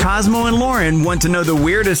Cosmo and Lauren want to know the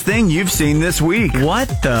weirdest thing you've seen this week. What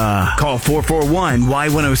the? Call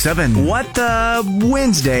 441-Y107. What the?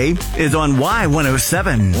 Wednesday is on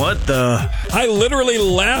Y107. What the? I literally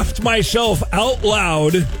laughed myself out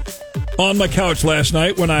loud on my couch last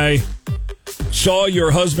night when I saw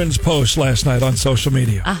your husband's post last night on social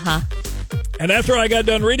media. Uh-huh. And after I got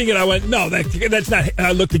done reading it, I went, no, that's not.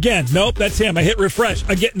 I looked again. Nope, that's him. I hit refresh.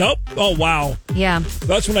 Again, nope. Oh, wow. Yeah.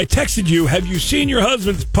 That's when I texted you, have you seen your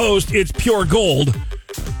husband's post? It's pure gold.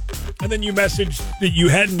 And then you messaged that you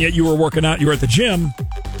hadn't yet. You were working out. You were at the gym.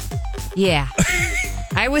 Yeah.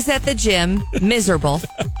 I was at the gym, miserable,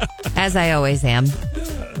 as I always am.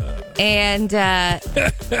 And,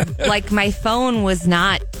 like, my phone was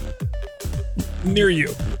not near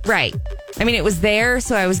you. Right. I mean, it was there,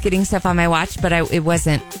 so I was getting stuff on my watch, but I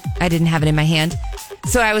didn't have it in my hand.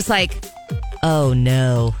 So I was like, oh,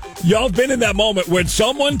 no. Y'all have been in that moment when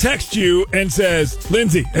someone texts you and says,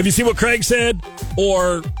 Lindsay, have you seen what Craig said?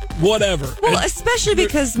 Or whatever. Well, especially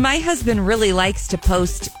because my husband really likes to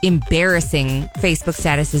post embarrassing Facebook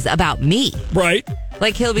statuses about me. Right.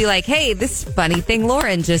 Like, he'll be like, hey, this funny thing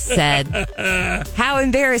Lauren just said. How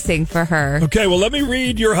embarrassing for her. Okay, well, let me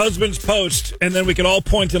read your husband's post, and then we can all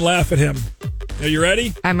point and laugh at him. Are you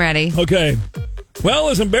ready? I'm ready. Okay. Well,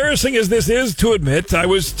 as embarrassing as this is to admit, I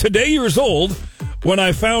was today years old when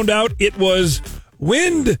I found out it was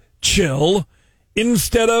wind chill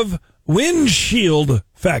instead of windshield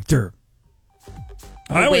factor.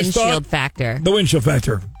 The windshield factor. The windshield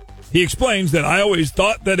factor. He explains that I always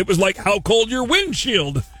thought that it was like how cold your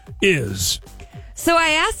windshield is. So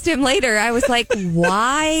I asked him later, I was like,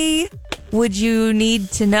 why would you need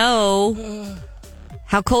to know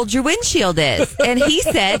how cold your windshield is? And he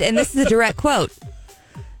said, and this is a direct quote,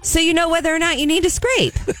 so you know whether or not you need to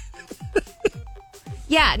scrape.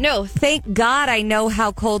 Yeah, no, thank God I know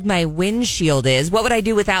how cold my windshield is. What would I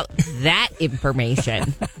do without that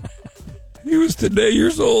information? He was today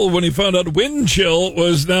years old when he found out wind chill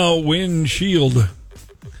was now windshield.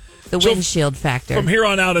 The windshield factor. From here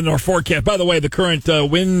on out in our forecast. By the way, the current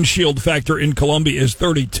windshield factor in Columbia is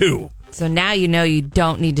 32. So now you know you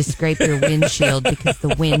don't need to scrape your windshield because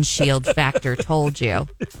the windshield factor told you.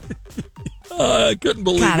 I couldn't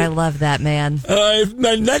believe it. God, I love that, man.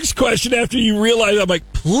 My next question after you realize, I'm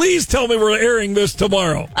like, please tell me we're airing this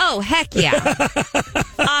tomorrow. Oh, heck yeah.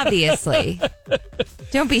 Obviously.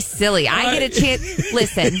 Don't be silly. I get a chance.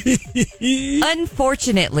 Listen,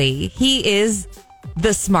 unfortunately, he is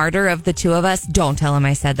the smarter of the two of us. Don't tell him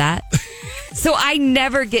I said that. So I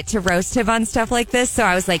never get to roast him on stuff like this. So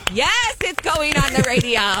I was like, yes, it's going on the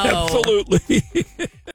radio. Absolutely.